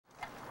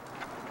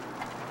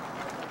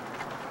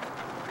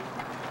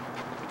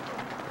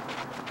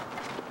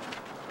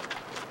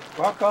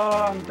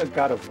Welcome to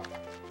Gotta Run.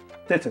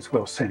 This is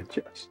Will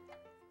Sanchez.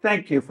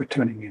 Thank you for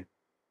tuning in.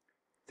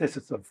 This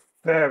is a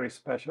very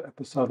special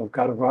episode of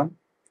Gotta Run.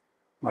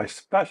 My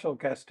special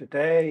guest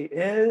today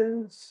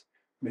is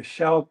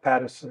Michelle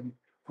Patterson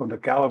from the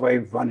Galloway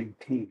running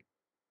team.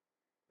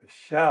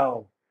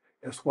 Michelle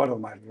is one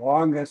of my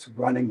longest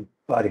running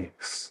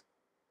buddies.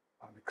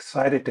 I'm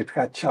excited to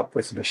catch up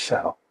with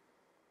Michelle.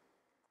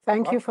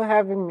 Thank you for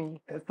having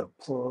me. It's a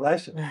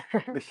pleasure.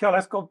 Michelle,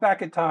 let's go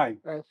back in time.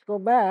 Let's go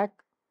back.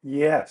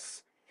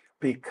 Yes,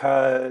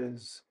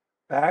 because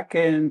back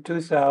in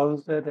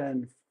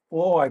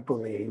 2004, I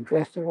believe,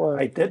 Yes, it was.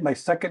 I did my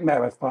second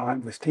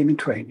marathon with team and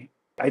training.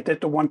 I did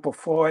the one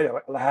before it.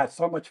 I had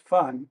so much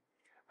fun.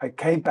 I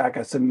came back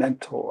as a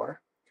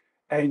mentor.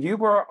 And you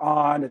were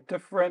on a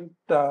different,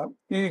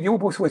 you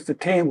was with the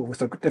team, it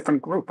was a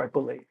different group, I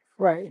believe.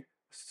 Right.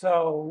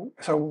 So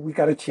we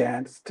got a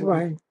chance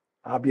to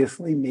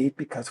obviously meet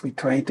because we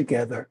trained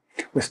together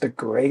with the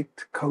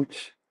great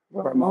coach,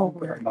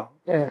 Ramon.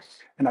 Yes.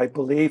 And I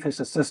believe his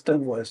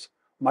assistant was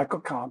Michael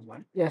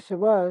Conlon. Yes, it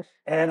was.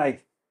 And I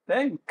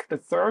think the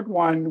third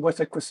one was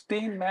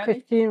Christine Manning.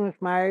 Christine was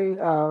my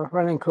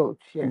running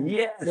coach.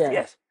 Yeah.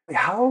 Yes.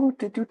 How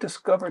did you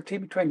discover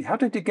team training? How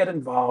did you get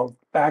involved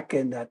back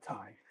in that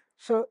time?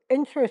 So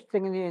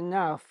interestingly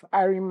enough,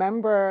 I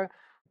remember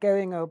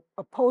getting a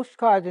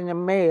postcard in the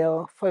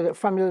mail from the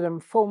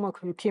Lymphoma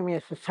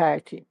Leukemia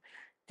Society.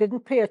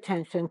 Didn't pay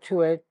attention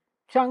to it.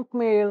 Junk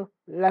mail,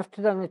 left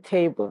it on the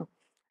table.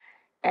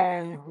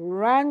 And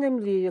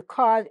randomly, the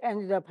card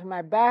ended up in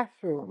my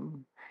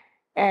bathroom.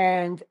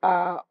 And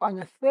on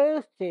a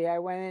Thursday, I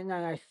went in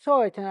and I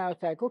saw it, and I was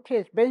like, okay,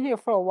 it's been here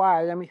for a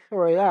while. Let me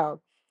throw it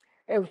out.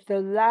 It was the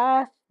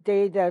last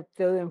day that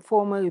the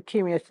Lymphoma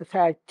Leukemia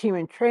Society team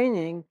in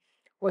training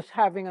was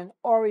having an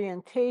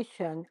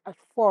orientation at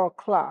 4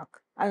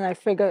 o'clock. And I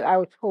figured I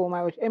was home.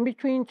 I was in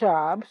between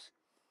jobs.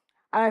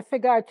 And I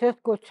figured I'd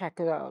just go check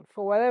it out.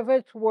 For whatever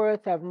it's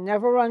worth, I've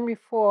never run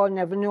before,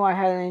 never knew I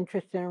had an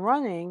interest in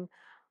running.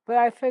 But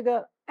I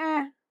figured,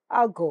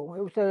 I'll go.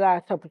 It was the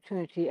last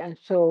opportunity. And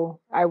so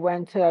I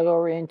went to that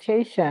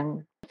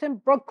orientation. It's in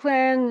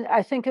Brooklyn.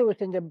 I think it was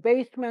in the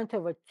basement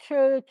of a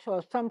church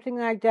or something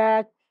like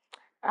that.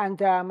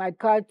 And I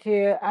got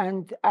there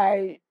and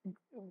I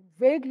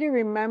vaguely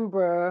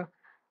remember,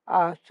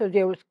 so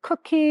there was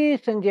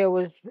cookies and there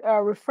was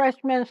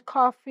refreshments,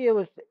 coffee. It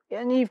was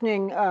an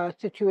evening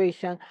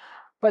situation,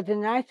 but the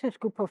nicest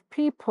group of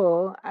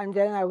people. And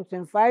then I was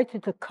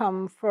invited to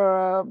come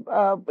for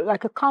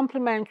like a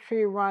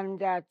complimentary run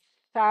that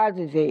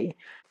Saturday.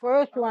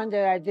 First one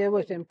that I did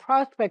was in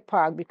Prospect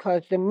Park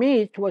because the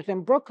meet was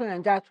in Brooklyn,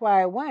 and that's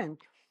why I went.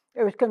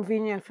 It was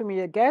convenient for me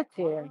to get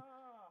there.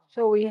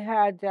 So we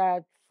had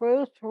that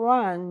first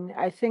run.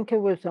 I think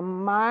it was 1.5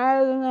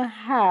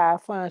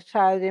 miles on a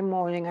Saturday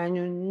morning. I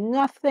knew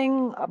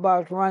nothing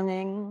about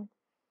running.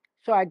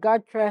 So I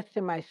got dressed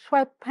in my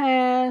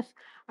sweatpants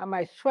and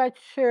my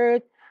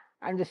sweatshirt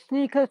and the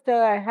sneakers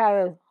that I had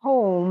at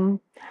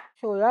home.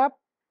 Showed up.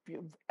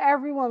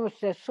 Everyone was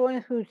just so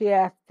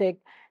enthusiastic.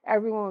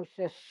 Everyone was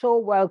just so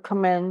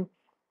welcoming.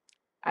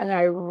 And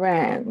I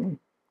ran.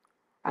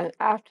 And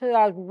after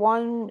that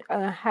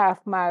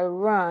 1.5 mile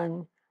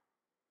run,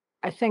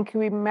 I think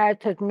we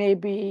met at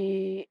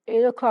maybe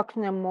 8 o'clock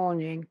in the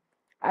morning.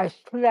 I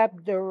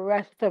slept the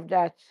rest of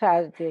that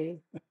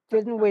Saturday.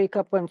 Didn't wake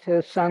up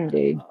until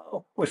Sunday.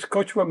 Was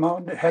Coach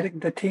Ramon heading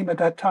the team at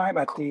that time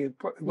at the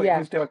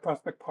was there at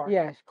Prospect Park?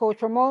 Yes,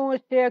 Coach Ramon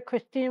was there,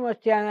 Christine was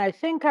there, and I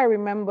think I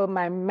remember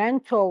my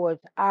mentor was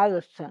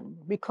Allison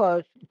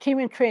because team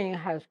in training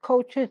has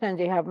coaches and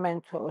they have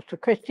mentors. So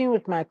Christine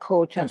was my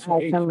coach and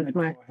Allison was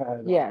my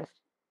yes.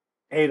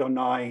 8 or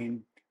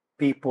 9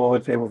 people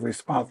they were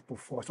responsible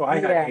for. So I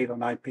had 8 or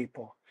 9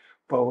 people,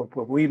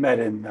 but we met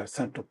in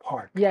Central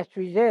Park. Yes,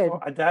 we did.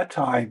 So at that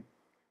time,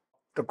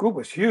 the group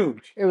was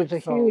huge. It was a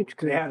huge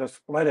group. They had to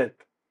split it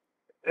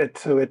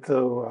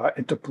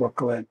into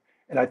Brooklyn,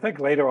 and I think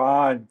later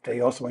on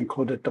they also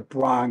included the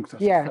Bronx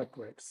as a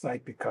separate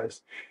site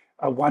because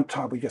at one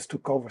time we just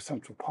took over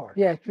Central Park.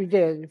 Yes, we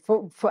did.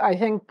 For I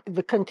think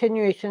the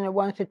continuation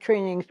once the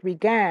trainings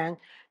began.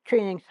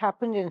 Trainings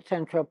happened in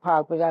Central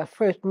Park, but our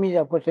first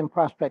meetup was in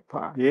Prospect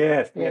Park.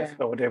 Yes.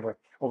 So they were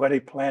already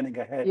planning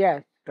ahead.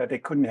 Yes. That they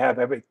couldn't have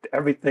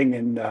everything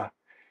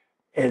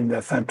in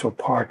the Central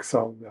Park.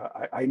 So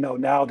I know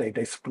now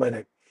they split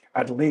it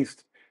at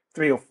least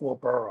 3 or 4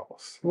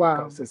 boroughs.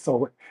 Wow. Because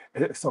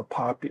it's so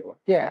popular.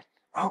 Yes.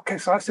 Okay,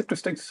 so that's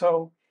interesting.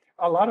 So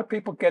a lot of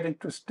people get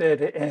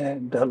interested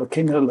in the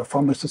Leukemia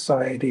Lymphoma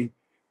Society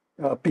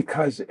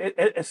because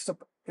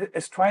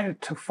it's trying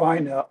to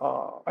find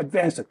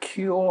advance a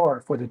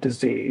cure for the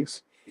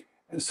disease.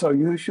 And so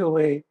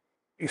usually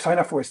you sign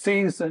up for a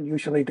season,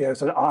 usually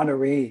there's an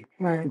honoree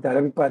that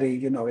everybody,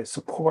 is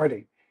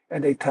supporting.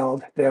 And they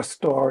tell their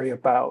story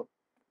about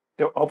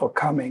their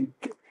overcoming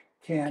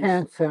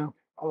cancer.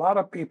 A lot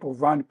of people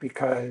run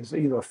because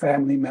either a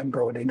family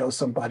member or they know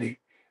somebody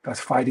that's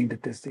fighting the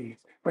disease.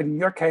 But in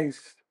your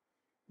case,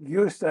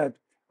 you said,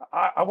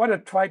 I want to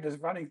try this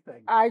running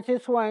thing. I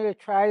just wanted to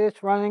try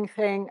this running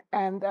thing.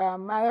 And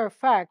matter of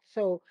fact,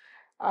 so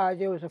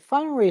there was a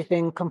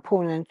fundraising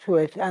component to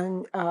it.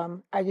 And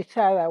I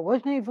decided I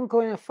wasn't even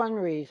going to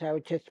fundraise. I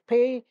would just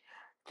pay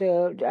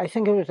I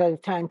think it was at the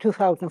time,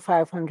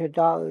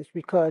 $2,500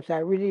 because I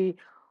really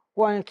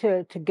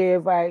wanted to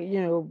give.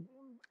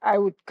 I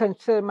would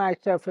consider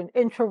myself an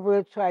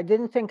introvert, so I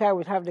didn't think I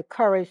would have the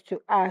courage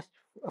to ask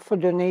for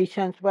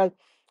donations. But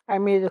I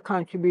made a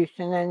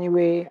contribution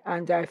anyway,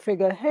 and I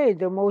figured, hey,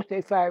 the most,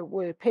 if I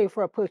would pay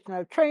for a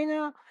personal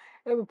trainer,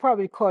 it would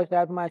probably cost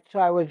that much. So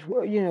I was,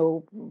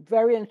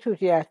 very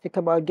enthusiastic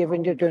about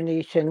giving the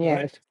donation. Good.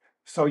 Yes.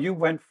 So you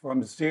went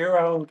from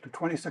 0 to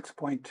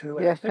 26.2, and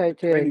I Yes, think I the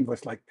training did.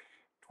 was like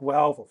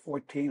 12 or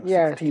 14 or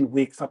Yes. 16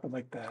 weeks, something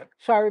like that.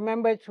 So I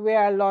remember it's where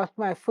I lost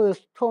my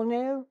first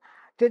toenail.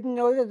 Didn't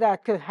know that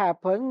that could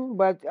happen,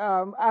 but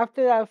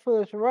after that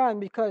first run,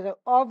 because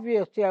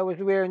obviously I was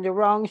wearing the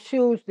wrong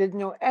shoes, didn't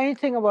know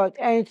anything about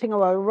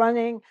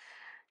running,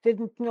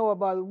 didn't know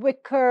about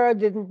wicker,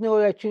 didn't know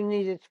that you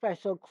needed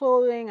special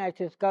clothing. I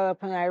just got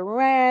up and I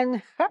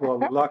ran.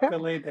 Well,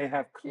 luckily they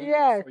have clinics,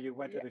 Yes, so you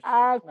went to the shoe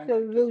clinic, to the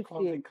absolutely.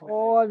 clothing clinic,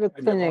 All the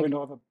and you learned clinics.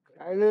 all the.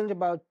 I learned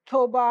about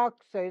toe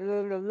box. I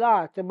learned a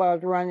lot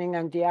about running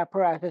and the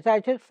apparatus. I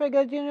just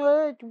figured,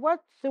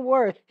 what's the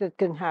worst that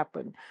can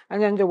happen?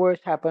 And then the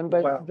worst happened,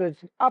 but Well, it was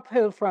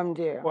uphill from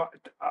there. well,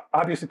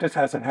 obviously this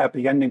has a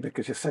happy ending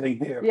because you're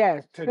sitting here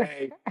Yes.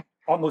 today,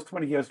 almost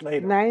 20 years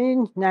later.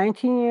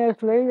 19 years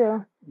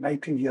later.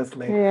 19 years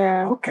later.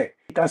 Yeah. Okay,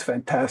 that's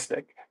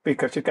fantastic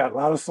because you got a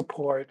lot of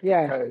support.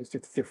 Yes. Because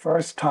it's your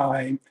first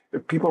time. The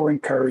people were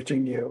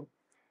encouraging you.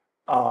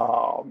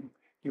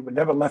 You were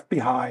never left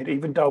behind,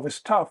 even though it was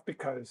tough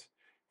because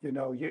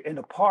you're in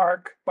a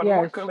park, but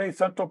Yes. luckily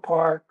Central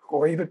Park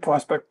or even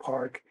Prospect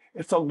Park,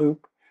 it's a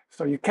loop,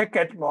 so you can't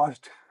get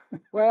lost.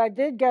 Well, I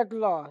did get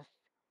lost.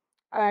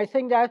 And I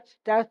think that's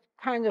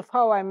kind of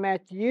how I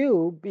met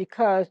you,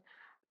 because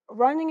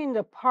running in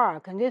the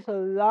park, and there's a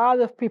lot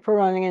of people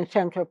running in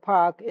Central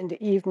Park in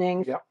the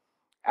evenings. Yeah,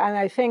 And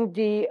I think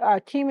the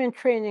team in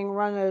training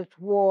runners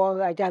wore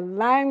like a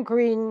lime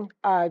green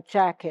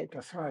jacket.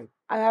 that's right.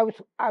 And I was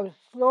a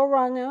slow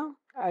runner.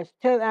 I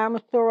still am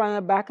a slow runner,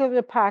 back of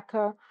the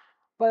packer.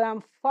 But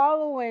I'm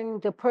following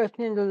the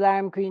person in the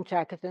lime green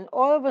jacket, and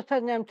all of a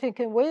sudden I'm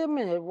thinking, wait a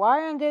minute,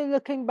 why aren't they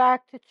looking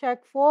back to check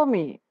for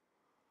me?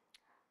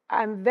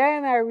 And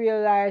then I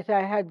realized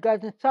I had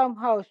gotten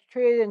somehow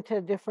straight into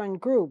a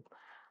different group.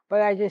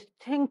 But I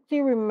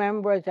distinctly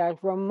remember that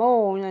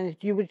Ramon, and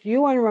it was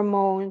you and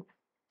Ramon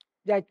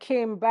that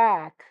came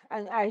back.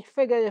 And I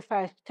figured if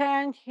I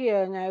stand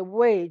here and I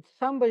wait,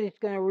 somebody's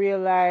going to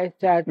realize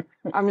that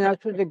I'm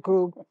not with the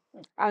group.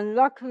 And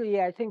luckily,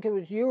 I think it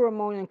was you,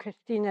 Ramon, and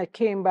Christina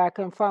came back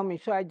and found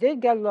me. So I did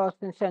get lost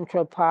in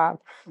Central Park.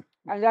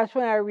 And that's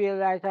when I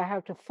realized I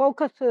have to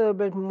focus a little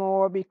bit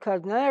more,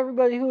 because not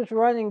everybody who's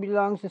running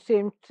belongs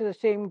to the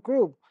same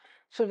group.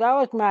 So that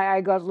was my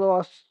I got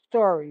lost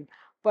story.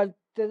 But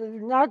the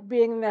not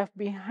being left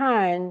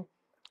behind,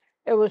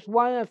 it was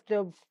one of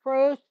the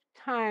first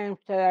times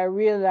that I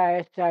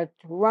realized that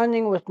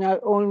running was not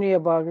only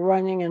about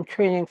running and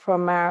training for a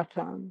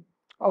marathon,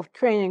 of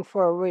training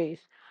for a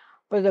race,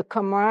 but the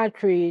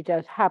camaraderie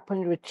that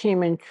happened with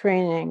team and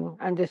training,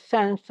 and the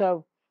sense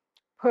of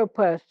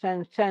purpose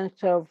and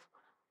sense of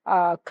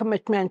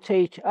commitment to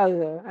each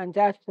other. And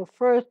that's the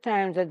first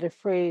time that the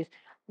phrase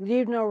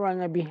leave no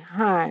runner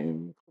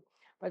behind.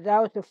 But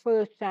that was the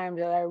first time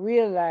that I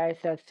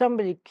realized that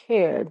somebody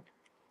cared.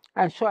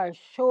 And so I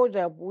showed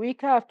up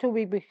week after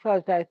week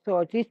because I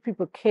thought these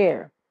people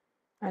care.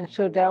 And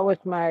so that was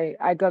my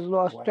I got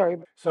lost Wow. story.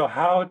 So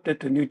how did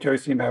the New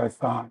Jersey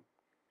Marathon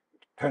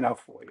turn out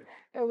for you?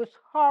 It was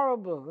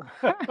horrible.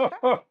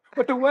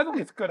 But the weather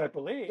was good, I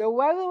believe. The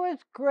weather was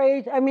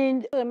great. I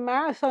mean, the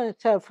marathon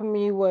itself for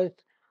me was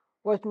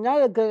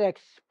not a good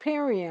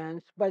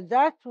experience, but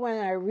that's when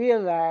I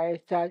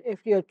realized that if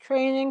you're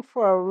training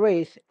for a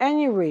race,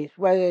 any race,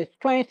 whether it's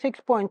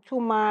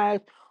 26.2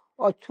 miles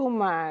or 2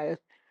 miles,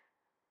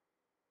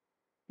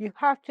 you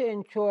have to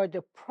enjoy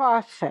the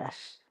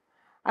process.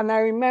 And I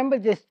remember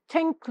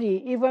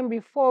distinctly, even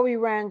before we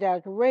ran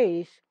that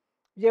race,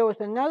 there was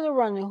another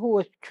runner who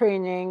was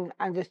training,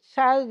 and the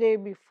Friday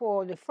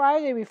before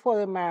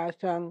the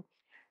marathon,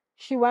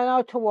 she went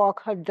out to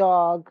walk her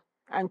dog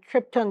and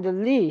tripped on the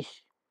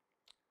leash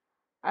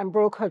and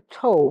broke her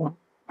toe.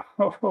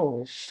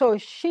 Oh, So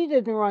she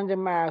didn't run the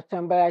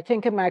marathon, but I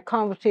think in my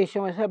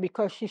conversation with her,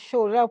 because she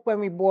showed up when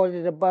we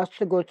boarded the bus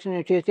to go to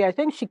New Jersey, I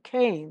think she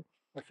came.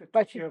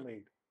 But she,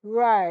 cheerlead.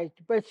 right,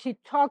 but she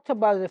talked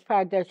about the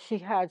fact that she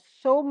had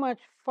so much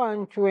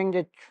fun during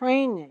the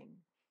training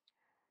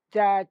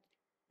that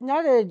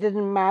not that it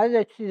didn't matter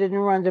that she didn't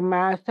run the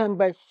marathon,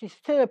 but she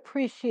still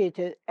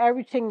appreciated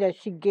everything that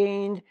she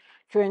gained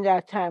during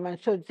that time. And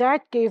so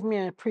that gave me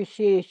an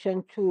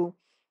appreciation too,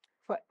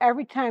 for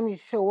every time you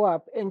show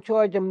up,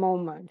 enjoy the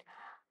moment.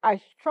 I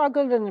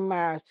struggled in the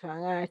marathon,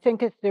 and I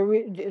think it's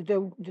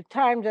the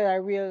time that I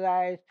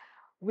realized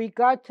we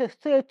got to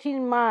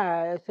 13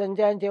 miles, and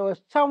then there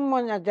was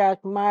someone at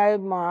that mile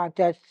mark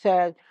that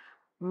said,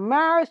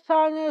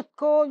 marathoners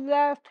go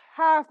left,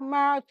 half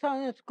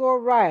marathoners go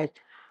right.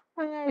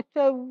 And I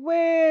said,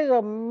 wait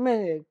a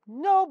minute.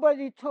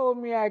 Nobody told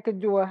me I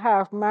could do a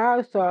half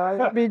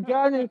marathon and be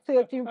done in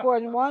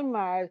 13.1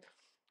 miles.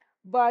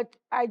 But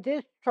I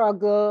did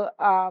struggle.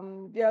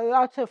 There are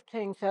lots of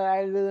things that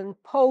I learned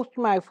post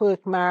my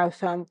first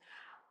marathon.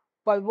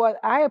 But what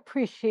I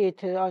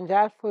appreciated on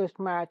that first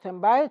marathon,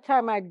 by the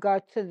time I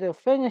got to the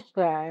finish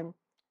line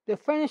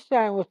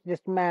was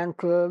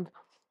dismantled.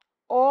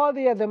 All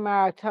the other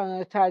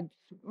marathoners had,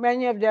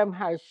 many of them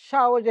had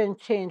showered and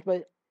changed,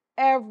 but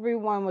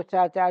everyone was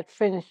at that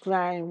finish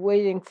line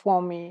waiting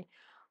for me.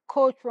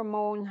 Coach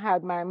Ramon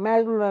had my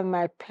medal and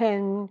my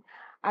pin,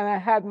 and I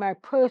had my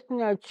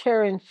personal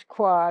cheering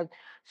squad.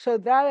 So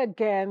that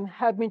again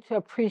helped me to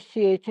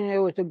appreciate, it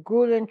was a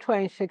grueling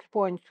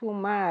 26.2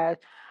 miles,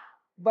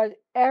 but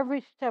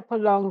every step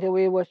along the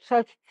way was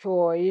such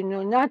joy,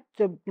 not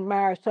the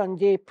marathon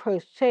day per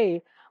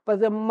se, but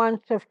the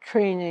months of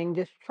training,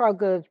 the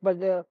struggles, but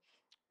the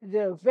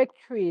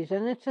victories,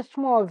 and it's the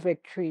small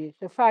victories.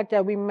 The fact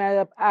that we met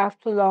up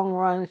after long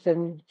runs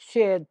and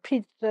shared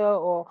pizza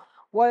or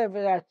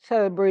whatever that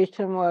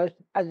celebration was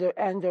at the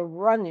end of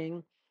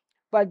running.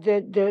 But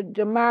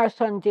the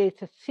marathon day,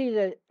 to see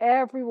that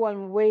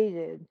everyone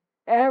waited,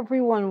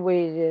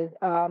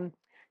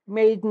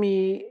 made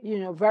me,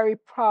 very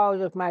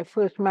proud of my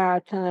first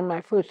marathon and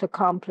my first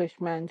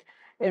accomplishment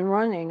in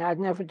running. I'd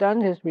never done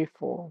this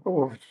before.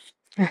 Oh,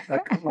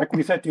 like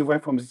we said, you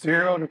went from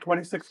 0 to 0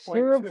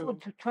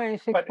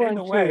 26.2. to But in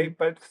a way,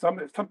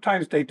 26.2.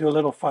 sometimes they do a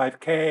little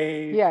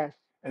 5Ks Yes.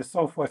 and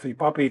so forth. So you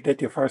probably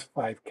did your first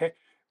 5K.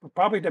 But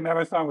probably the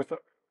marathon was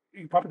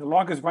probably the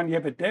longest run you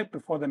ever did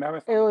before the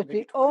marathon. It was maybe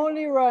the 20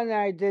 only miles. run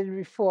I did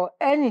before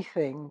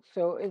anything.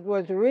 So it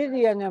was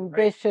really an Great.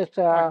 ambitious,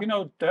 I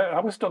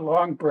was the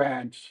Long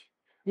Branch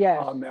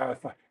yes,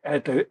 marathon.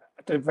 And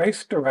the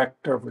race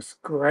director was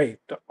great,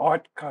 the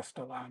Art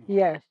Castellano.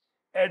 yes,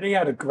 And he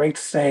had a great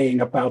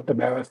saying about the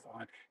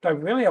marathon that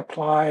really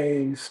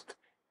applies,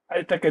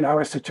 I think, in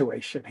our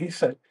situation. He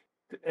said,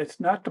 it's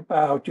not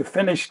about your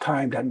finish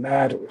time that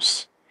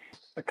matters,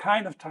 the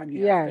kind of time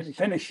you have yes,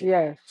 finishing.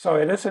 yes, So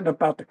it isn't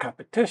about the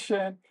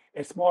competition.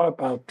 It's more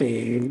about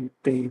the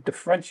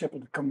friendship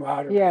and the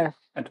camaraderie yes,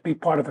 and to be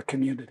part of a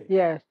community.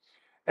 yes,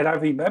 And I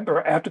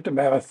remember after the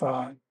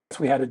marathon,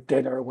 we had a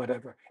dinner or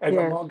whatever, and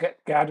yes, Ramon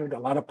gathered a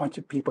lot of bunch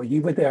of people.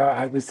 You were there,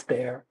 I was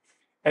there.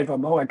 And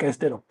Ramon, I guess,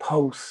 did a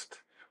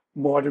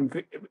post-mortem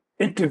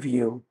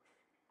interview.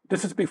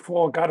 This is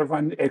before Gotta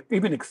Run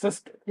even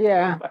existed.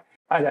 yeah,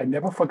 I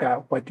never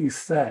forgot what you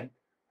said,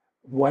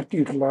 what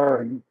you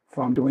learned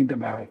from doing the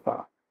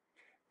marathon.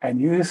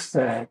 And you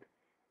said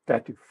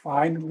that you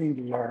finally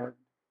learned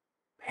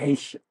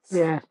patience.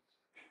 yes.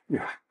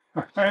 You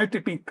learned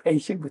to be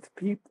patient with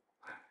people.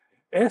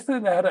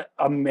 Isn't that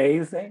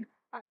amazing?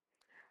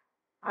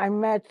 I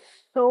met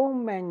so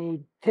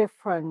many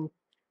different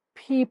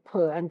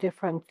people and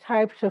different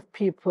types of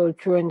people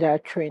during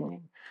that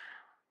training.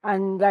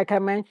 And like I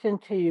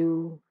mentioned to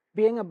you,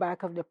 being a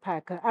back of the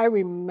pack, I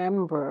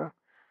remember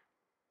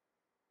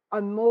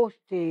on most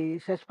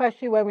days,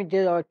 especially when we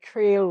did our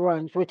trail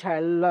runs, which I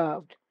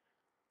loved,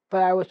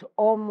 but I was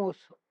almost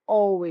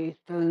always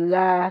the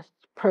last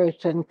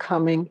person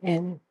coming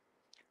in.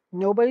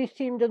 Nobody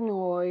seemed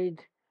annoyed.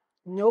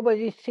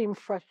 Nobody seemed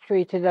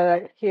frustrated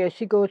that here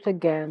she goes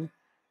again.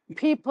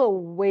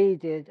 People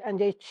waited and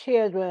they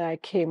cheered when I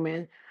came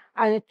in.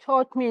 And it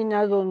taught me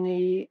not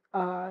only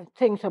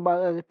things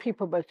about other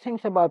people, but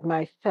things about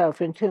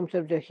myself in terms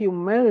of the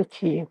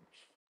humility.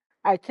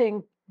 I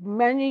think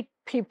many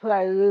people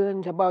I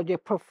learned about their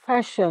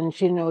professions,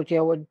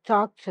 there were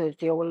doctors,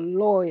 there were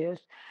lawyers,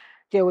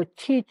 there were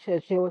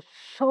teachers, there were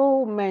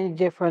so many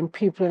different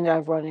people in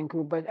that running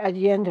group. But at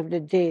the end of the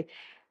day,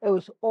 it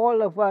was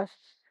all of us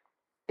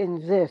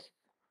in this,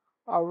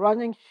 our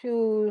running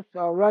shoes,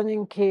 our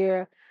running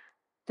gear,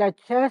 that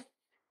just,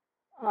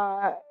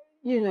 uh,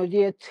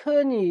 the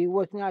attorney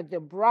was not the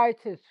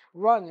brightest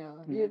runner,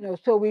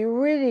 so we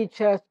really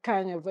just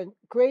kind of a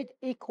great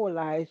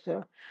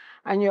equalizer.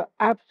 And you're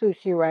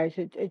absolutely right.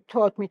 It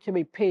taught me to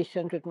be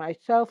patient with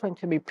myself and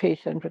to be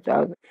patient with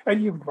others.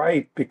 And you're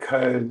right,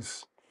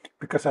 because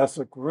as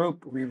a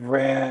group, we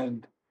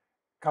ran,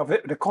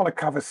 they call it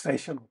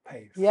conversational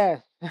pace.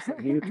 Yes. So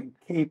you can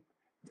keep,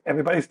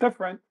 everybody's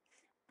different,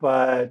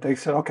 but they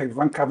said, okay,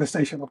 run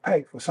conversational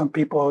pace. For some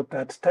people,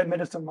 that's 10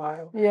 minutes a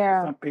mile.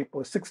 Yeah. For some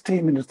people,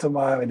 16 minutes a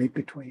mile and in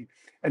between.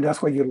 And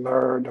that's where you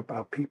learn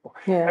about people.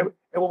 Yeah.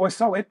 And what was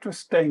so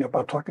interesting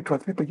about talking to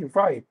other people, you're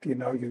right,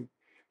 you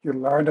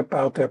learn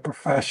about their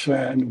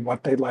profession,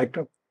 what they liked,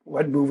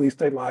 what movies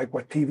they like,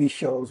 what TV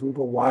shows we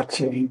were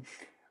watching.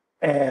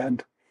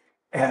 And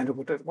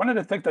one of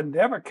the things that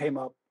never came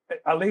up,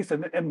 at least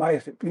in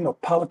my,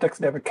 politics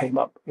never came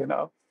up,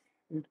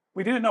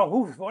 We didn't know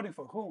who was voting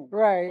for whom.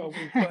 Right.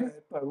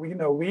 But we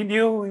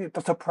knew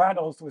The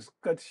Sopranos was a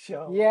good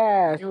show.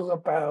 Yes. We knew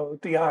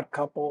about The Odd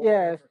Couple.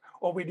 Yes.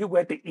 Or we knew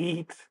where to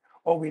eat,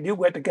 Oh, we knew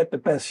where to get the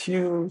best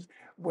shoes,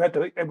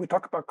 and we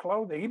talk about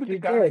clothing. Even the You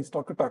guys did.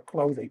 talk about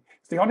clothing.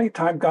 It's the only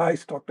time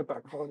guys talked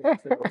about clothing as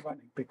they were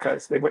running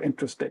because they were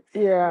interested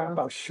Yeah.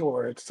 about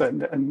shorts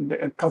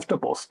and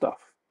comfortable stuff.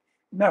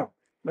 Now,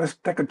 let's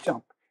take a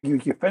jump. You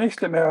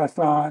finished the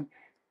marathon,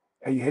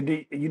 and you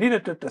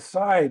needed to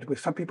decide. With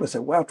some people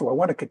said, "Well, do I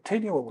want to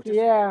continue or just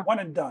Yeah. one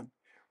and done?"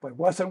 But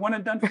was it one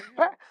and done for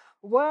you?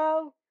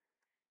 Well,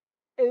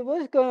 it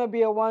was going to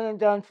be a one and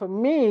done for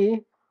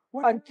me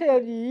What until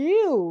happened?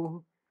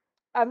 you.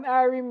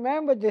 I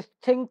remember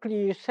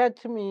distinctly you said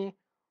to me,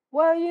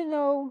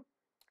 well,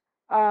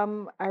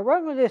 I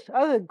run with this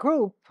other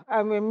group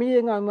and we're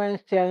meeting on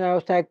Wednesday. And I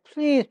was like,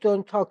 please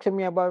don't talk to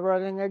me about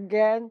running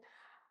again.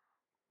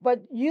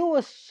 But you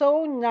were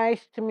so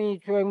nice to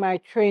me during my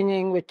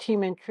training with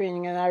team and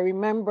training. And I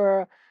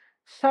remember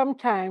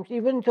sometimes,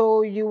 even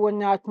though you were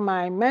not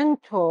my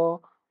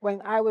mentor,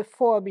 when I would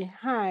fall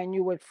behind,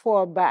 you would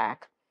fall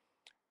back.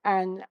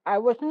 And I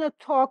wasn't a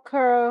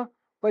talker,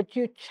 but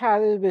you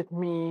chatted with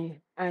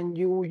me and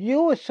you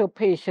were so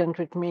patient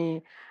with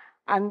me.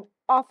 And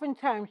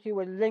oftentimes you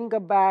would linger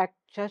back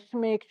just to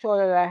make sure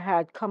that I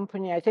had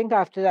company. I think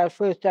after that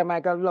first time I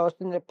got lost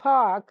in the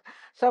park,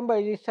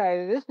 somebody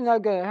decided this is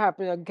not going to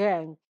happen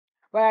again.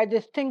 But I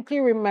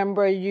distinctly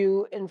remember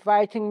you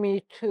inviting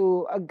me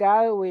to a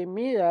Galloway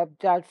meetup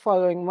that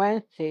following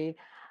Wednesday.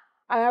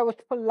 And I was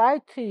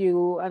polite to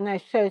you and I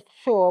said,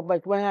 sure.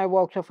 But when I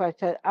walked off, I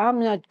said, I'm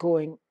not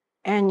going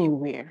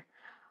anywhere.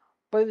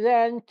 But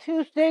then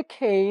Tuesday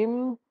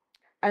came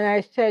and I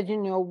said,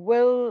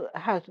 Will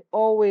has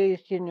always,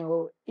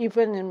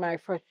 even in my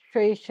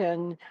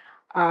frustration,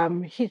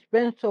 he's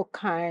been so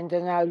kind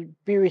and I'll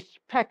be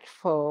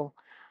respectful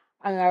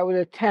and I will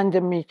attend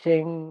the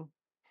meeting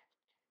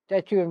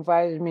that you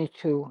invited me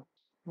to.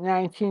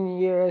 19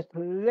 years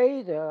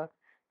later,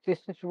 this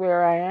is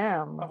where I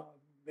am.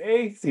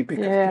 Amazing,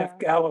 because Yeah. Jeff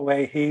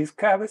Galloway, he's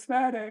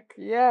charismatic.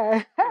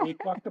 Yeah. He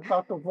talked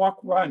about the walk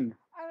run.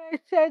 And I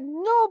said,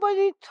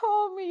 nobody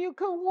told me you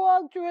could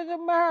walk during the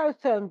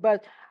marathon.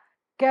 But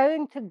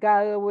getting to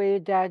Galloway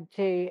that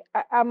day,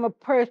 I'm a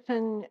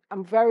person,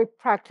 I'm very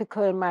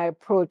practical in my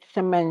approach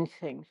to many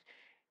things.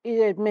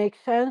 Either it makes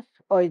sense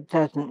or it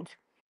doesn't.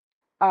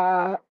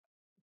 Uh,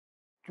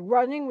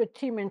 Running with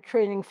team and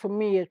training for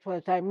me, it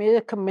was I made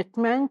a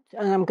commitment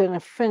and I'm going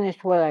to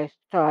finish what I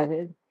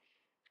started.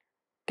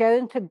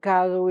 Getting to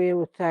Galloway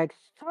was like,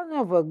 son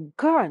of a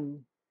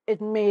gun.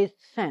 It made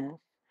sense.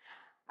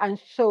 And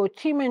so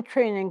team and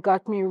training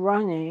got me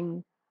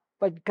running,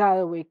 but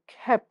Galloway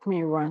kept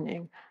me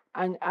running.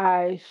 And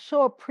I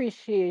so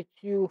appreciate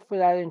you for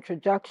that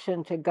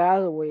introduction to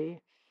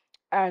Galloway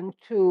and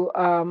to,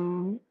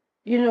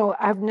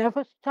 I've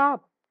never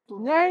stopped.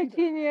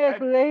 19 years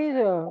And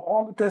later.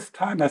 all this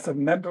time as a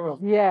member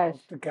Yes,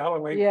 of the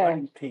Galloway yes,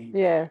 running team.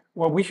 yeah.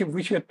 Well, we should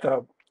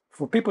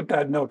for people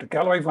that know, the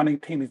Galloway running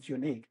team is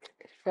unique.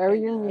 It's very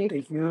in that unique.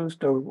 They use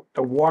the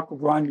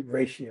walk-run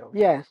ratio.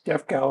 Yes,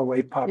 Jeff Galloway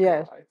yes,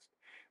 popularized.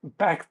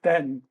 Back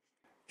then,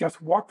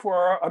 just walk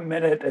for a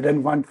minute and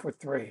then run for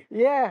 3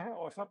 yeah.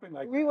 or something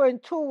like We that. were in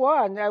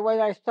 2-1. When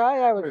I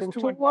started, I was It was in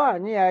 2 and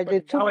 1. 2-1. Yeah, I But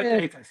did 2 minutes.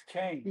 nowadays has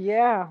changed.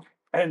 Yeah,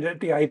 And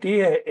the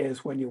idea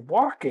is when you're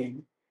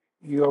walking,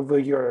 you're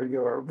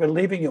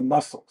relieving your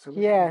muscles,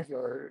 yes,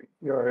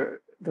 you're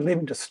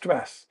relieving the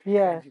stress,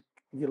 yes.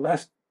 you're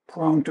less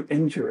prone to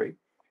injury,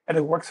 and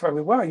it works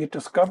very well. You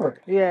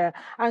discover. Yeah,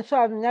 and so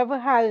I've never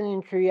had an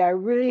injury. I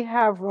really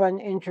have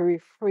run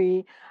injury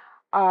free.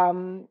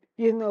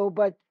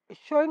 But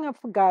showing up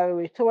for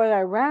Galloway. So when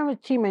I ran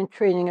with team and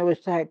training, it was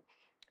like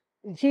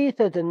these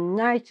are the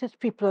nicest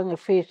people on the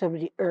face of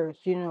the earth.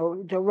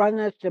 The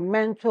runners, the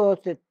mentors,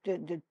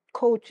 the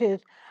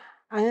coaches.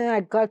 And then I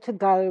got to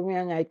Galloway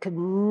and I could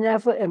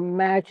never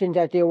imagine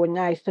that they were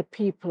nicer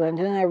people. And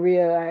then I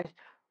realized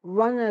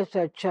runners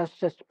are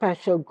just a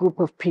special group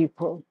of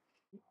people.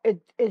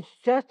 It's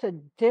just a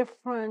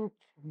different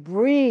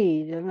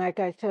breed. And like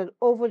I said,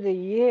 over the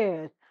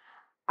years,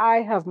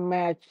 I have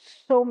met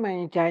so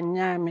many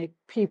dynamic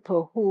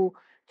people who,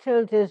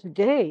 till this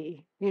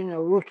day,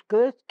 Ruth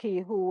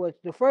Gursky, who was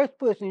the first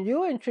person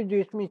you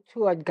introduced me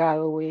to at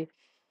Galloway,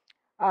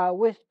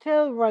 we're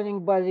still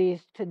running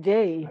buddies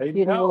today, I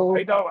know.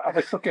 I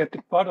was looking at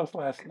the photos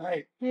last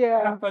night.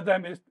 Yeah, Half of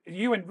them is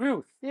you and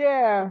Ruth.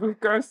 yeah. Ruth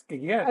Gursky,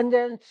 yes. And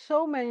then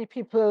so many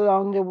people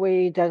along the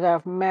way that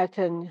I've met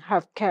and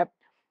have kept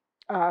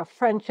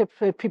friendships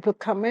where people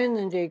come in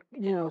and they,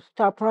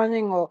 stop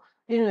running or,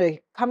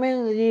 they come in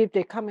and leave,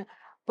 they come in.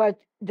 But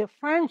the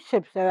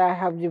friendships that I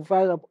have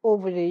developed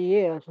over the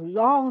years,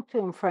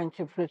 long-term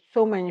friendships with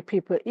so many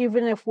people,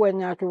 even if we're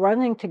not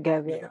running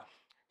together, Yeah.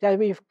 that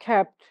we've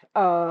kept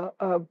a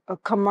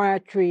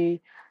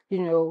camaraderie,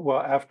 Well,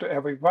 after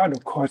every run,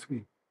 of course,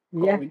 we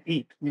go Yes. and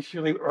eat.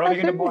 Usually early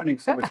in the morning,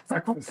 so it's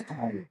breakfast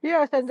time.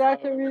 Yes, and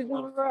that's the reason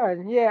we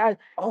run. Yeah.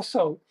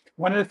 Also,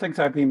 one of the things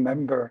I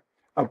remember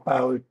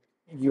about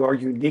your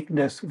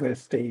uniqueness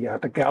with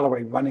the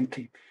Galloway running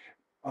team,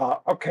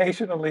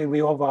 occasionally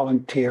we all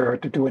volunteer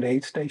to do an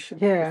aid station,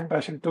 Yeah.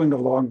 especially doing the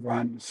long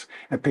runs,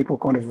 and people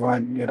going to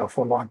run,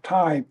 for a long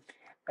time.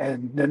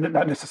 and they're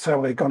not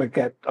necessarily going to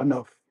get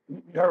enough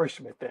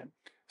nourishment in.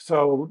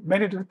 So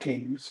many of the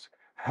teams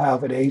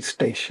have an aid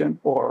station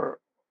or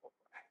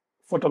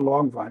for the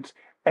long runs.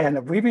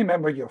 And we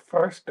remember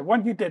the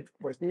one you did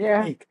was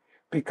Yeah. unique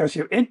because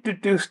you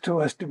introduced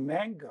to us the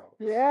mango.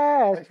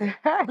 Yes.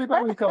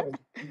 Everybody was going,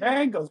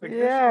 mangoes, because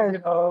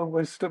Yes.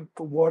 was the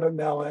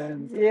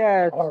watermelons,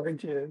 Yes.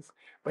 oranges,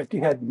 but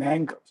you had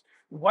mangoes.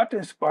 What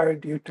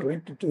inspired you to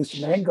introduce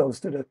mangoes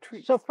to the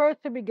treats? So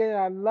first to begin,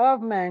 I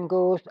love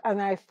mangoes, and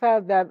I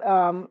felt that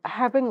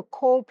having a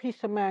cold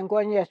piece of mango,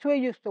 and yes,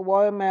 we're used to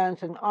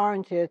watermelons and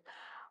oranges,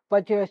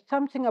 but there's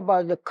something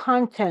about the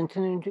content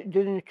and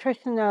the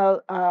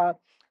nutritional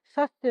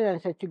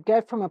sustenance that you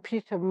get from a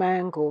piece of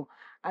mango.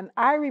 And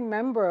I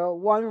remember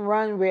one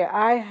run where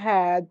I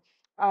had,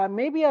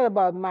 maybe at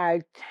about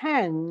mile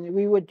 10,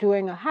 we were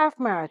doing a half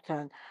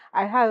marathon.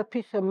 I had a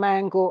piece of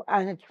mango,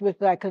 and it was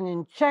like an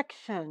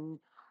injection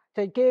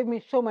that gave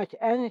me so much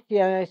energy.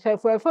 And I said,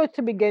 well, first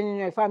to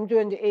begin, if I'm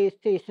doing the aid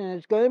station,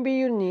 it's going to be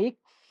unique.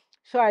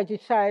 So I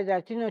decided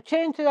that,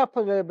 change it up a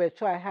little bit.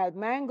 So I had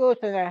mangoes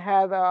and I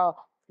had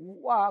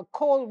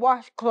cold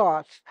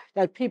washcloths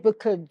that people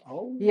could,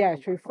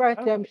 yes,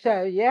 refresh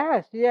themselves.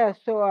 Yes, yes.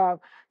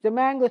 So the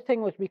mango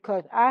thing was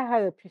because I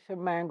had a piece of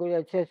mango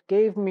that just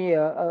gave me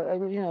a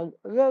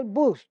little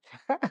boost.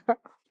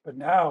 But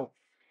now,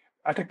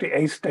 I think the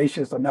aid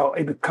stations are now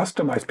even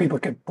customized. People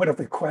can put a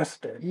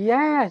request in.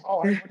 Yes.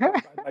 Oh, I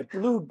want my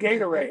blue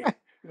Gatorade.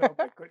 My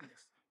goodness.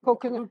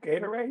 Coconut. Blue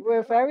Gatorade?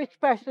 We're very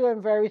special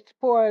and very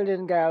spoiled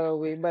in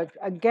Galloway. But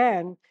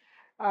again,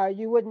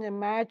 you wouldn't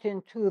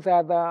imagine too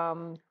that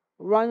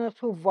runners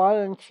who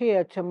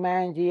volunteer to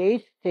man the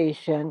aid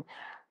station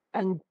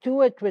and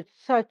do it with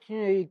such,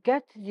 you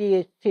get to the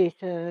aid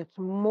station and it's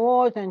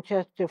more than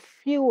just the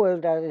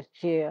fuel that is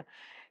there.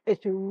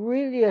 It's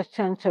really a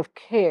sense of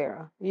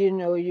care.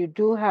 You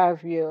do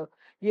have your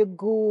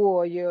goo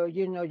or your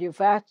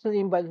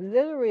Vaseline, but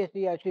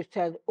literally, as you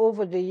said,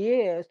 over the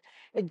years,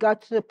 it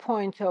got to the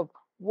point of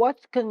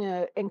what's going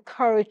to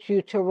encourage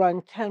you to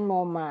run 10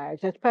 more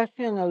miles,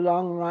 especially in a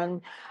long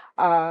run.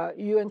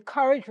 You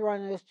encourage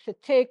runners to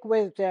take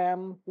with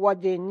them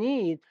what they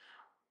need,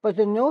 but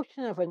the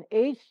notion of an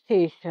aid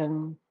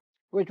station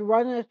with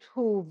runners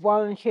who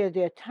volunteer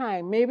their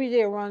time, maybe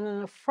they run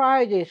on a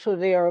Friday, so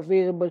they are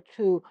available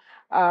to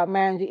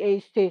man the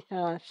aid station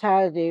on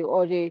Saturday,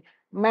 or they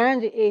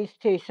man the aid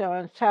station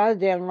on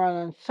Saturday and run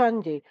on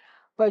Sunday.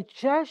 But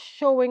just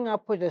showing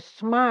up with a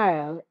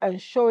smile and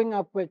showing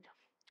up with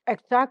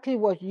exactly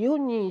what you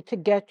need to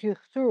get you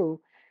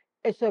through,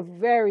 it's a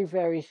very,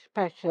 very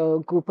special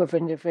group of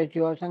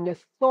individuals. And the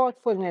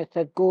thoughtfulness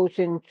that goes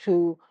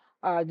into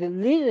the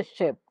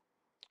leadership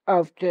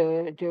of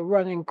the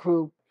running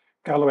group.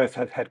 Galloway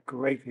has had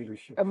great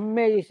leadership.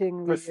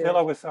 Amazing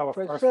Priscilla was our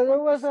first one. Priscilla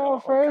was our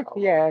first,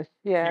 yes,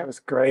 She yes. was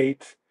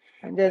great.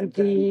 And then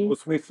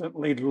most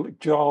recently,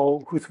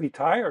 Joe, who's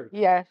retired.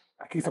 Yes.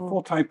 He's a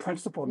full-time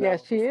principal now.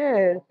 Yes, he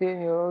is.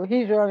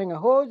 He's running a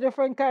whole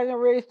different kind of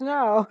race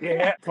now.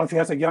 Yeah, plus he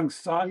has a young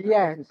son.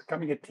 Yes. He's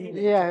becoming a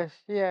teenager. Yes,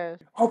 yes.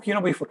 Oh,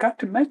 we forgot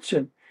to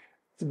mention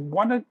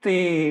one of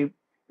the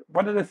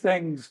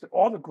things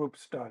all the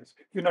groups does.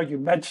 You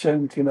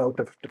mentioned,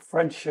 the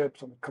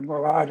friendships and the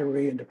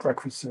camaraderie and the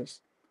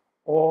breakfasts.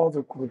 All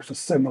the groups are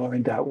similar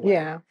in that way.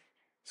 Yeah.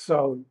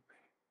 So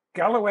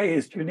Galloway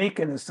is unique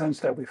in the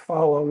sense that we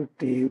follow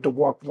the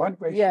walk-run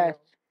ratio. Yes.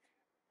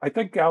 I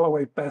think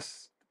Galloway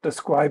best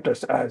described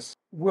us as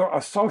we're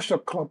a social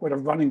club with a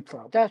running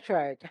problem. That's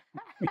right.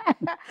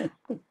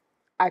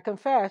 I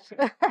confess.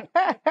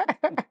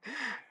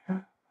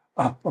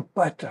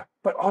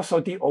 But also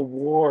the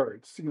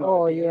awards.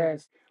 Oh,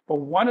 yes.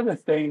 But one of the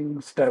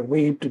things that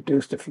we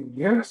introduced a few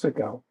years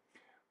ago,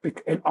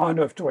 in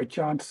honor of Joy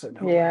Johnson,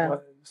 who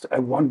was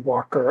a one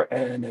walker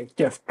and a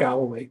Jeff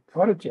Galloway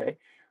protege,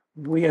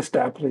 we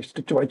established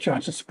the Joy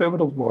Johnson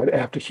Spirit Award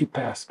after she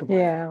passed away.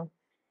 Yeah.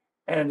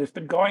 And it's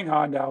been going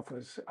on now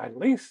for at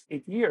least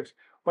 8 years.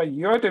 But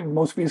you're the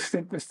most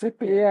recent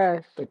recipient.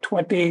 Yes. The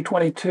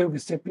 2022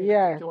 recipient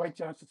of the Joy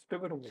Johnson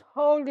Spirit Award.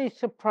 Totally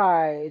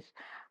surprised.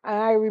 And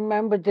I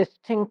remember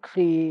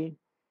distinctly.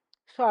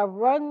 So I've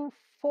run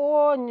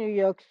 4 New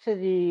York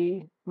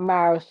City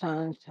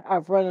marathons.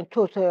 I've run a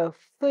total of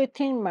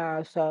 13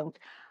 marathons.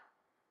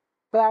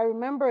 But I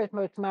remember it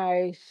was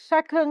my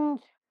second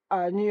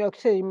New York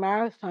City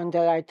marathon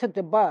that I took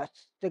the bus,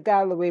 the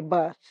Galloway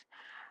bus.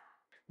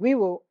 We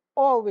were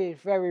always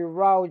very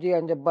rowdy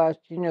on the bus.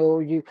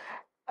 You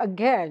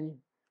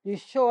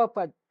show up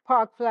at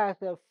Park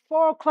Plaza at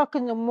 4 o'clock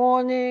in the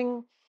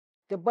morning.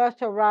 The bus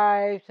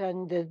arrives,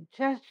 and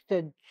just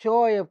the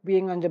joy of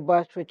being on the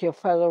bus with your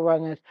fellow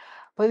runners.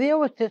 But there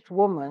was this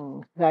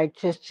woman,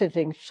 just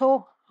sitting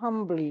so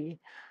humbly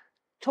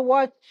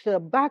towards the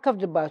back of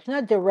the bus,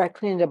 not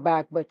directly in the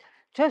back, but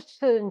just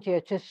sitting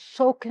there, just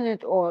soaking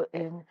it all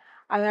in.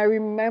 And I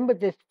remember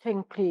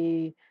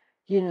distinctly,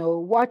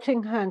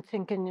 watching her and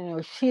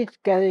thinking, she's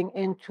getting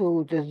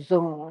into the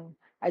zone.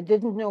 I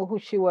didn't know who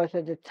she was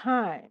at the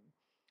time.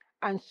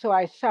 And so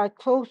I sat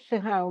close to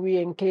her and we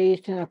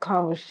engaged in a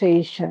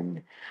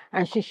conversation.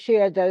 And she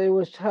shared that it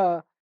was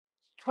her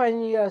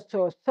 20th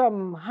or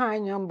some high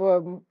number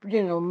of,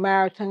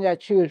 marathon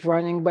that she was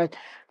running, but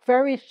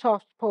very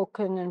soft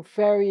spoken and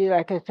very,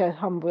 like I said,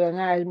 humble. And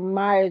I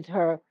admired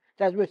her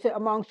that was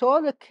amongst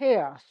all the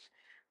chaos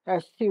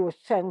that she was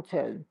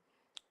centered.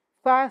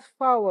 Fast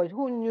forward,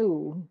 who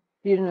knew,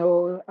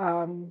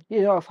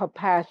 of her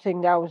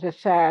passing? That was a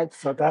sad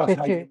So that was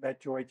how you situation.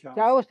 met Joy Johnson.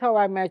 That was how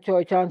I met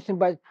Joy Johnson,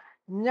 but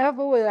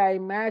never would I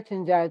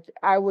imagine that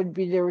I would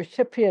be the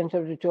recipient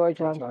of the Joy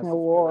Johnson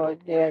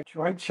Award. Yeah.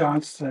 Joy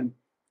Johnson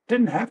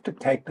didn't have to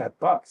take that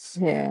bus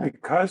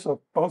because of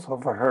both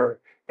of her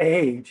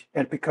age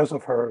and because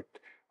of her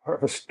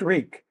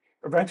streak.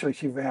 Eventually,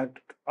 she ran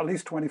at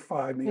least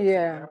 25 meters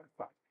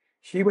marathon.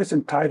 She was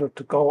entitled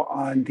to go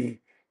on the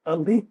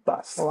elite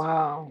bus.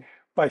 Wow.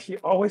 But she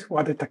always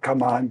wanted to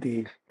come on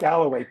the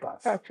Galloway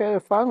bus. That's really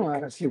fun one.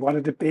 Because she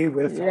wanted to be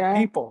with her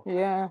people.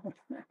 Yeah.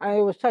 And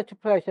it was such a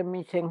pleasure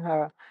meeting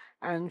her.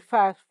 And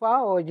fast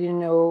forward,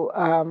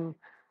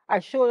 I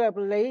showed up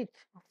late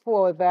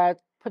for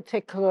that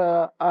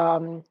particular,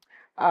 end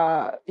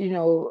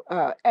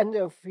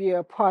of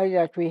year party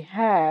that we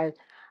had.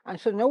 And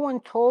so no one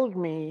told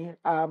me.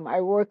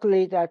 I worked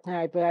late that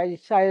night, but I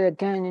decided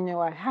again,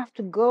 I have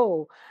to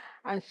go.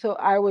 And so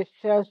I was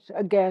just,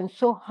 again,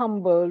 so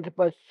humbled,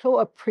 but so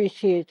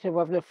appreciative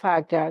of the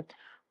fact that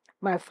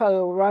my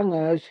fellow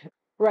runners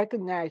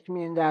recognized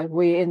me in that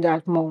way, in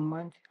that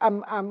moment.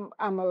 I'm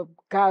a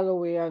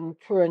Gallowayan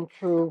through and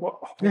through. Well,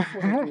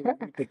 hopefully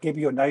they give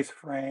you a nice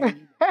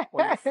frame,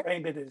 or you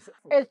frame it as...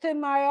 It's in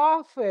my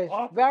office.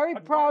 Very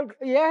proud.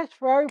 Yes,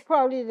 very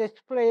proudly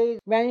displayed.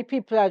 Many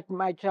people at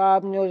my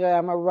job know that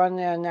I'm a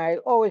runner, and I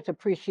always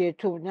appreciate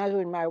too, not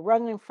only my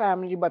running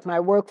family, but my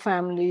work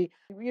family.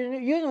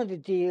 You know the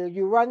deal.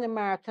 You run a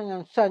marathon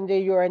on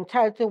Sunday, you're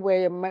entitled to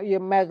wear your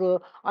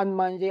medal on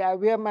Monday. I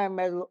wear my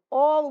medal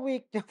all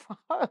week the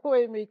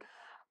following week.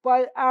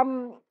 But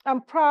I'm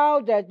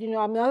proud that,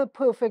 I'm not a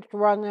perfect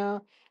runner.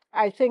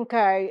 I think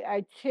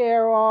I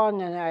cheer on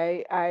and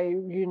I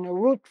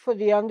root for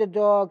the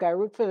underdog. I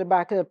root for the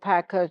back of the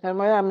packers. And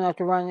when I'm not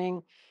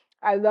running,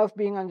 I love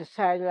being on the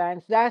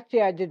sidelines. Last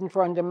year I didn't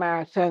run the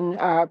marathon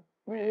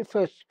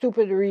for a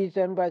stupid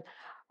reason, but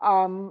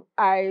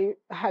I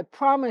had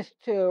promised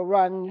to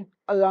run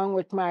along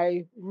with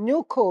my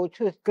new coach,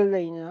 who's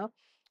Galena,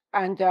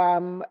 and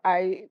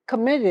I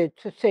committed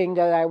to saying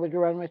that I would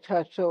run with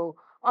her. So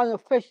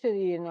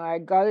unofficially, I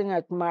got in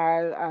at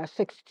mile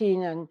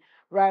 16 and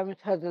ran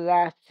with her the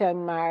last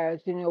 10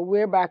 miles.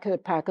 We're back at the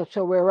Packers,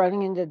 so we're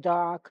running in the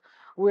dark.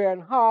 We're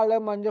in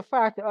Harlem on the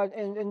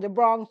in the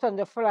Bronx on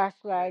the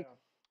flashlight. Yeah.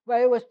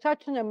 But it was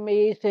such an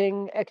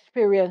amazing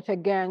experience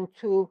again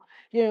to,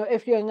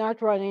 if you're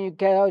not running, you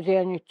get out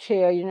there and you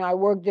cheer. I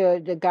worked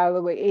the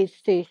Galloway aid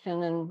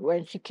station, and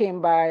when she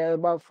came by at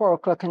about 4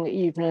 o'clock in the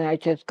evening, I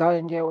just got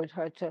in there with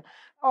her to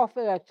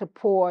offer that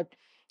support.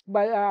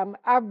 But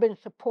I've been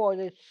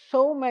supported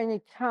so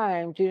many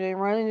times,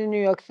 running the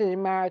New York City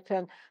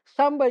Marathon.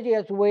 Somebody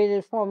has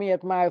waited for me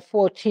at mile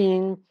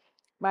 14.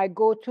 My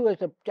go-to is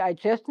I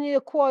just need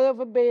a quarter of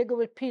a bagel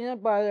with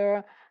peanut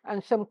butter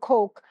and some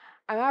Coke.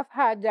 And I've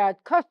had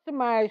that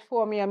customized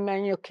for me on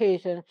many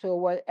occasions. So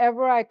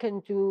whatever I can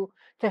do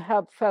to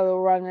help fellow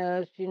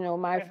runners,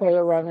 my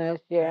fellow runners,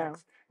 yeah.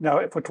 Now,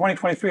 for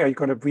 2023, are you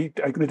going to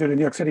do the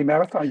New York City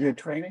Marathon? Are you in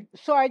training?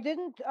 So I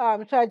didn't do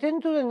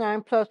the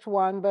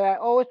 9+1, but I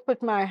always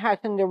put my hat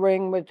in the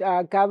ring. With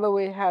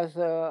Galloway has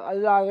a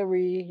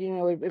lottery,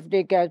 if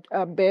they get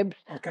bibs,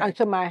 and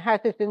so my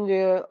hat is in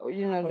the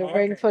the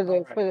ring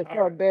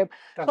for a bib.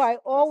 So I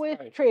always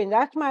train.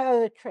 That's my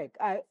other trick.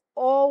 I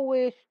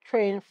always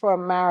train for a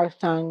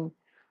marathon,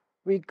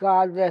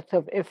 regardless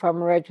of if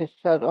I'm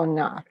registered or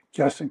not.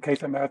 Just in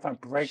case the marathon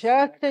breaks.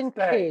 Just in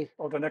case.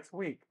 Or the next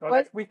week, or But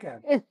next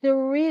weekend. It's the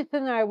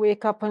reason I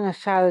wake up on a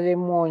Saturday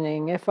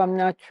morning. If I'm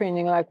not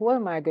training, like, what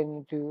am I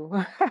going to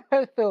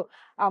do? So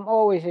I'm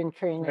always in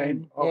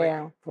training.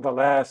 Yeah. For the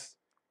last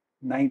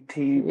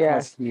 19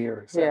 plus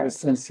years, ever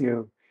since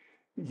you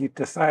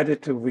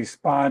decided to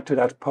respond to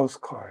that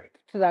postcard.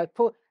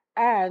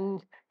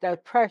 And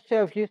that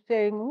pressure of you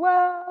saying,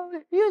 well,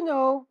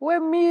 we're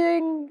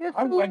meeting.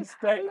 On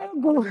Wednesday. I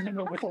don't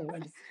remember what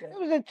Wednesday. It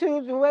was a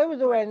Tuesday. It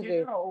was a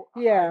Wednesday.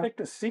 I think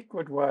the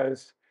secret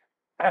was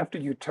after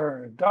you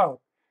turned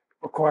up.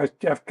 Of course,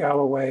 Jeff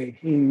Galloway,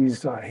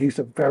 he's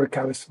a very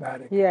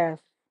charismatic. Yes.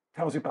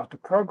 Tells you about the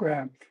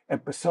program.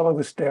 And Priscilla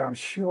was there, I'm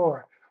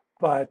sure.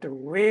 But the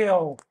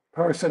real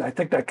person, I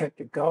think that kept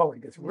you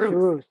going is Ruth.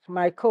 Ruth,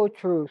 my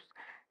coach Ruth.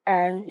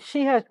 And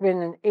she has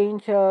been an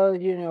angel.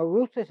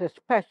 Ruth is a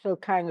special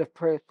kind of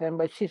person,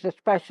 but she's a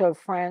special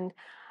friend.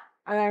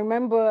 And I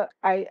remember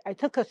I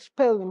took a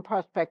spill in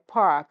Prospect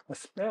Park. A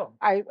spill?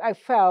 I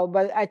fell,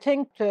 but I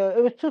think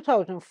it was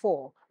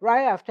 2004,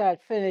 right after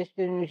I'd finished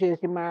the New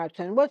Jersey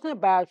Marathon. It wasn't a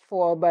bad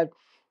fall, but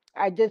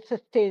I did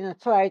sustain a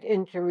slight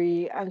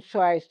injury, and so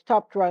I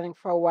stopped running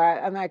for a while.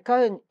 And I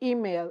got an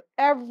email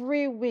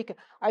every week.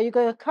 Are you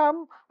going to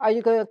come? Are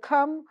you going to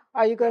come?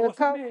 Are you going to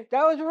come? me.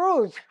 That was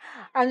Ruth.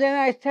 And then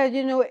I said,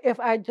 you know, if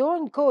I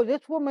don't go,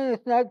 this woman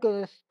is not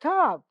going to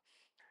stop.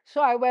 So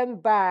I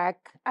went back,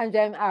 and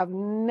then I've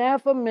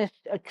never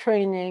missed a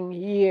training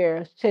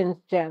year since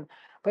then.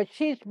 But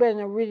she's been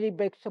a really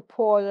big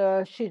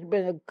supporter. She's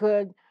been a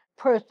good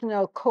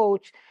personal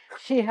coach.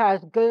 She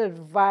has good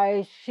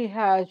advice. She's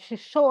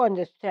so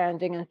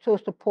understanding and so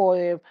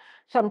supportive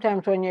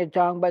sometimes when you're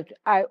down. But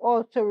I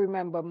also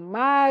remember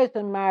miles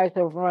and miles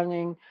of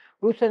running.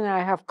 Ruth and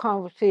I have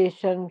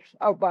conversations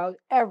about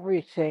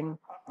everything.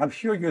 I'm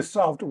sure you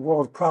solved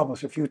world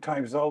problems a few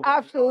times over.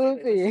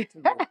 Absolutely.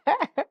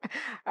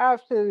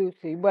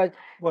 Absolutely. But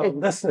well,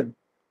 listen,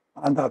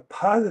 on that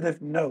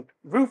positive note,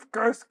 Ruth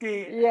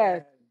Gursky yes,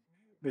 and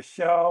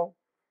Michelle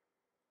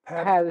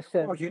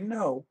Patterson. Oh, you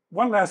know,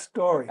 one last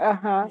story.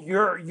 Uh-huh.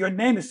 Your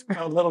name is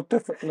spelled a little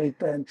differently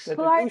than the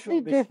Slightly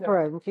usual Michelle.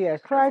 different,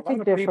 yes, A slightly lot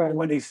of people, different.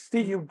 when they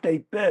see you, they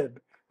bib.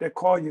 They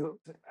call you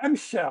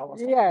Michelle or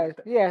something Yes, like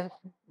that. yes.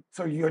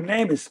 So your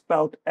name is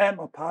spelled M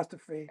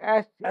apostrophe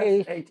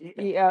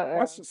S-H-E-L-L.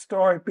 What's the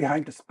story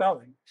behind the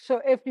spelling?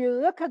 So if you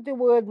look at the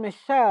word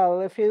Michelle,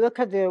 if you look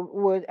at the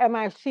word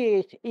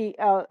Michelle,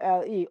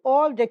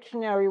 all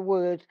dictionary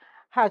words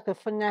has a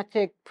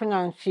phonetic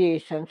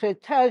pronunciation. So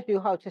it tells you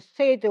how to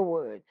say the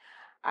word.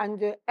 And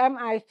the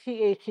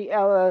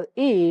Michelle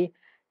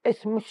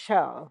is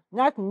Michelle,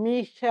 not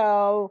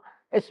Michelle,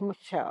 it's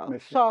Michelle,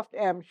 soft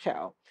M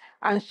shell.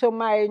 And so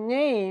my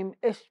name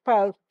is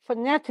spelled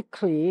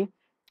phonetically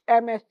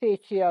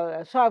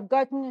Mshell. So I've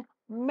gotten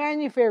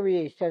many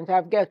variations.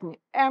 I've gotten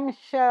M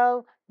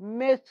shell,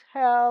 Miss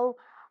Hell,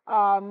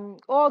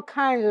 all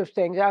kinds of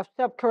things. I've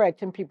stopped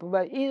correcting people,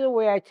 but either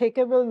way, I take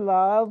it with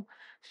love.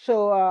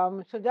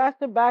 So, so that's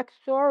the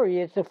backstory.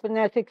 It's the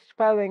phonetic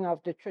spelling of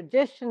the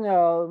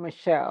traditional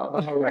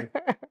Michelle. All right,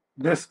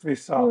 mystery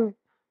solved.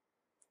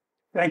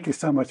 Thank you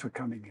so much for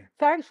coming in.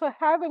 Thanks for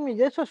having me.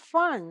 This was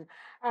fun.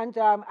 And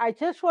I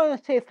just want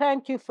to say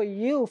thank you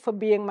for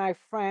being my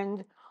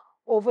friend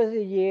over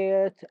the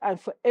years and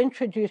for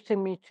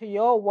introducing me to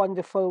your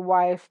wonderful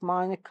wife,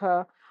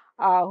 Monica,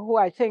 who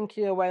I think,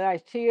 you know, when I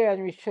see her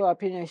and we show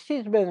up, you know,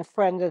 she's been a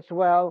friend as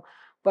well.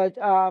 But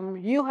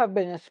you have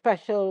been a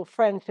special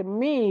friend to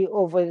me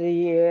over the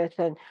years,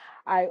 and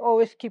I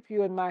always keep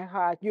you in my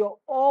heart. You're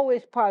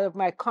always part of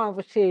my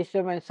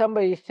conversation when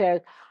somebody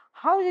says,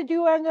 how did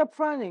you end up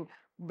running?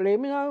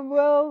 Blame it on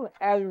Will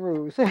and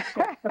Ruth.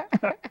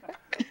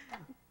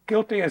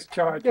 Guilty as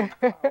charged.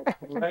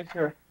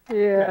 Pleasure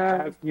to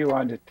have you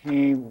on the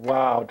team.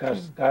 Wow,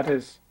 that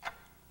is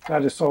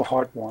so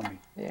heartwarming.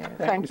 Yeah,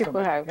 thank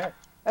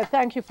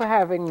you for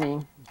having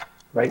me.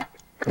 Great,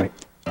 great.